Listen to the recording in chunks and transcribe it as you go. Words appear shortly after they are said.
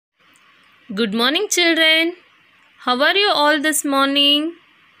Good morning, children. How are you all this morning?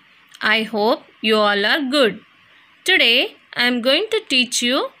 I hope you all are good. Today, I am going to teach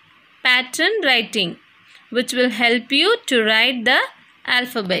you pattern writing, which will help you to write the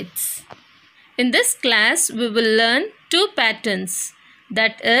alphabets. In this class, we will learn two patterns,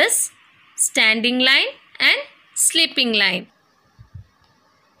 that is, standing line and sleeping line.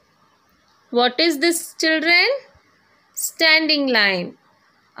 What is this, children? Standing line.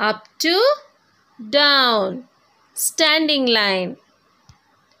 Up to down. Standing line.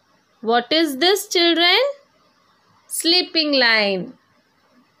 What is this, children? Sleeping line.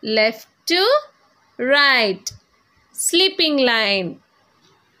 Left to right. Sleeping line.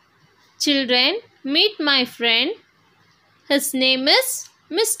 Children, meet my friend. His name is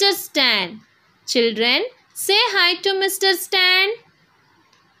Mr. Stan. Children, say hi to Mr. Stan.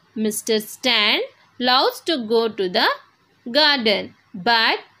 Mr. Stan loves to go to the garden,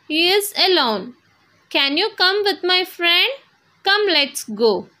 but he is alone. Can you come with my friend? Come, let's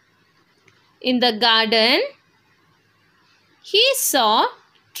go. In the garden, he saw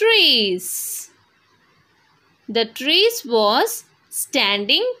trees. The trees was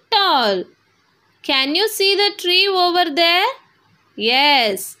standing tall. Can you see the tree over there?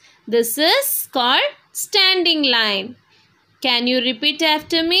 Yes, this is called standing line. Can you repeat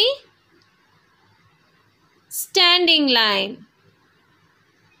after me? Standing line.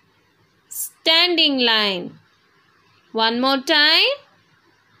 Standing line. One more time.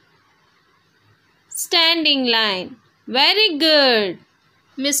 Standing line. Very good.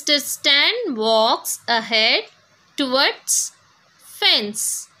 Mr. Stan walks ahead towards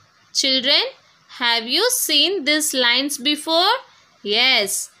fence. Children, have you seen these lines before?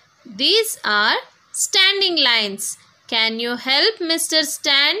 Yes, these are standing lines. Can you help Mr.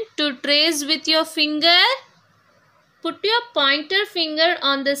 Stan to trace with your finger? Put your pointer finger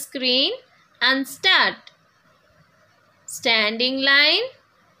on the screen and start. Standing line,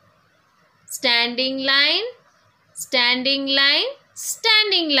 standing line, standing line,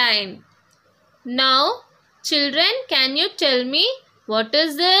 standing line. Now, children, can you tell me what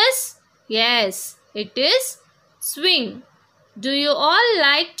is this? Yes, it is swing. Do you all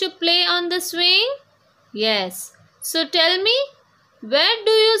like to play on the swing? Yes. So tell me, where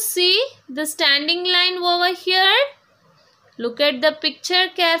do you see the standing line over here? Look at the picture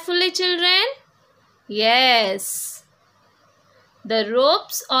carefully, children. Yes. The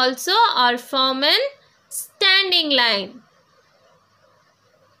ropes also are formed in standing line.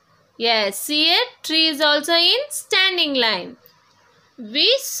 Yes, see it? Tree is also in standing line.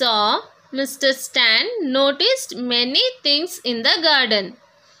 We saw Mr. Stan noticed many things in the garden.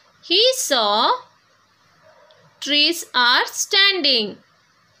 He saw trees are standing.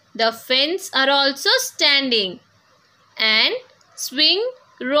 The fence are also standing. And swing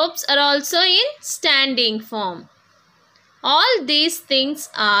ropes are also in standing form. All these things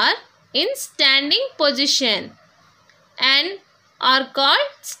are in standing position and are called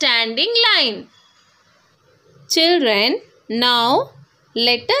standing line. Children, now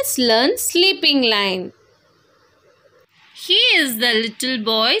let us learn sleeping line. He is the little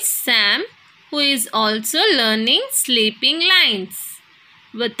boy Sam, who is also learning sleeping lines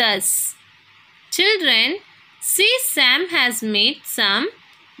with us. Children, see, Sam has made some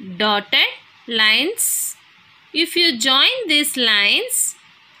dotted lines. If you join these lines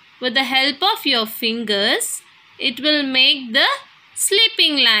with the help of your fingers, it will make the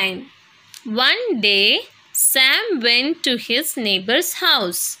sleeping line. One day, Sam went to his neighbor's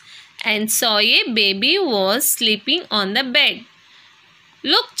house and saw a baby was sleeping on the bed.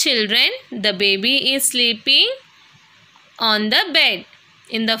 Look, children, the baby is sleeping on the bed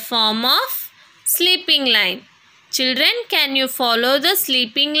in the form of sleeping line. Children, can you follow the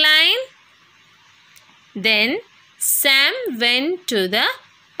sleeping line? Then Sam went to the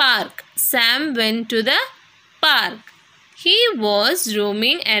park. Sam went to the park. He was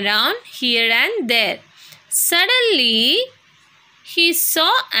roaming around here and there. Suddenly, he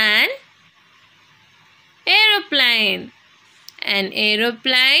saw an aeroplane. An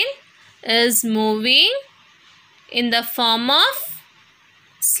aeroplane is moving in the form of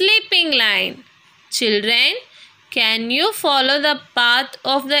sleeping line. Children, can you follow the path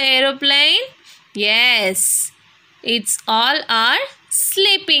of the aeroplane? Yes, it's all our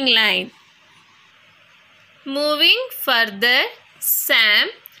sleeping line. Moving further, Sam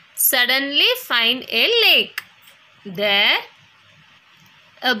suddenly find a lake. There,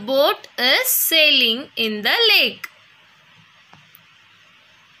 a boat is sailing in the lake.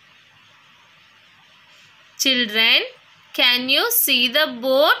 Children, can you see the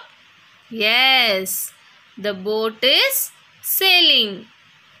boat? Yes, the boat is sailing.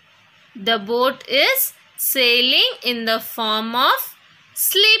 The boat is sailing in the form of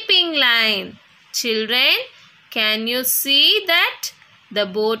sleeping line. Children, can you see that the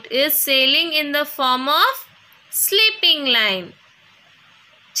boat is sailing in the form of sleeping line?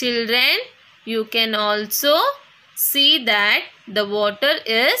 Children, you can also see that the water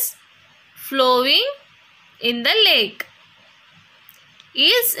is flowing in the lake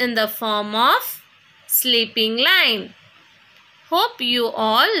is in the form of sleeping line. Hope you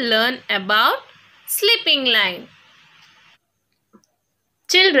all learn about sleeping line.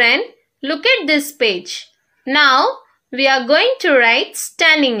 Children, look at this page. Now we are going to write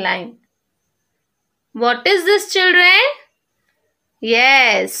standing line. What is this, children?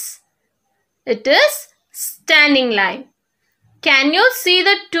 Yes, it is standing line. Can you see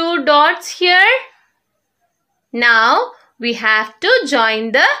the two dots here? Now we have to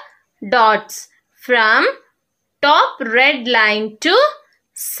join the dots from top red line to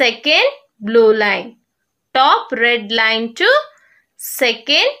second blue line. Top red line to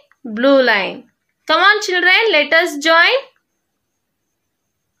second blue line. Come on, children, let us join.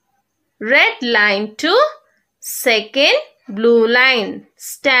 Red line to second blue line.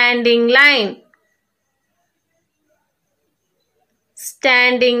 Standing line.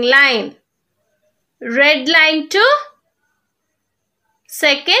 Standing line. Red line to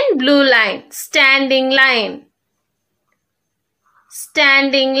second blue line. Standing line.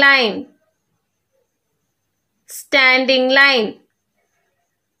 Standing line. Standing line.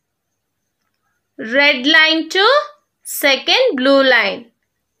 Red line to second blue line.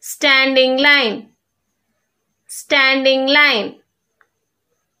 Standing line. Standing line.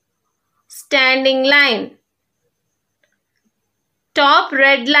 Standing line. Top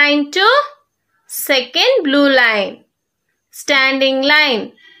red line to second blue line. Standing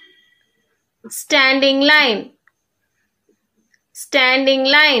line. Standing line. Standing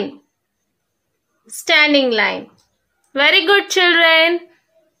line. Standing line. Very good, children.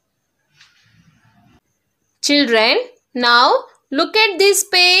 Children, now look at this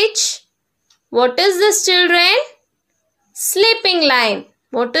page. What is this, children? Sleeping line.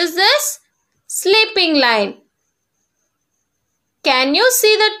 What is this? Sleeping line. Can you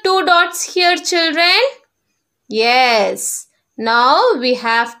see the two dots here, children? Yes. Now we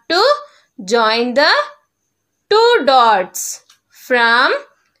have to join the two dots from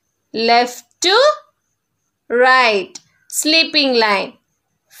left to right. Sleeping line.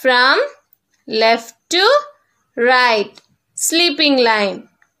 From left to right. Sleeping line.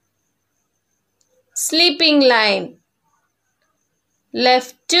 Sleeping line.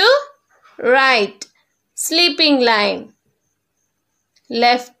 Left to right. Sleeping line.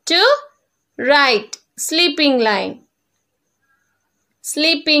 Left to right. Sleeping line.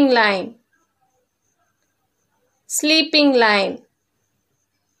 Sleeping line. Sleeping line.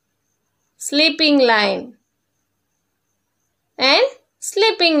 Sleeping line. And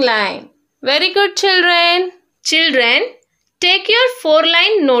sleeping line. Very good, children. Children, take your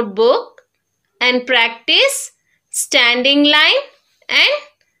 4-line notebook and practice standing line and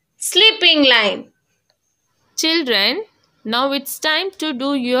sleeping line. Children, now it's time to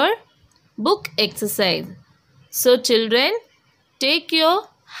do your book exercise. So children, take your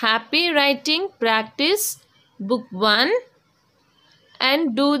happy writing practice book 1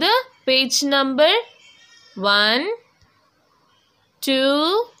 and do the page number 1,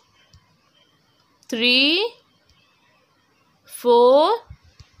 2, 3, 4,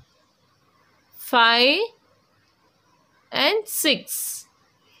 5 and 6.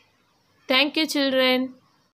 Thank you, children.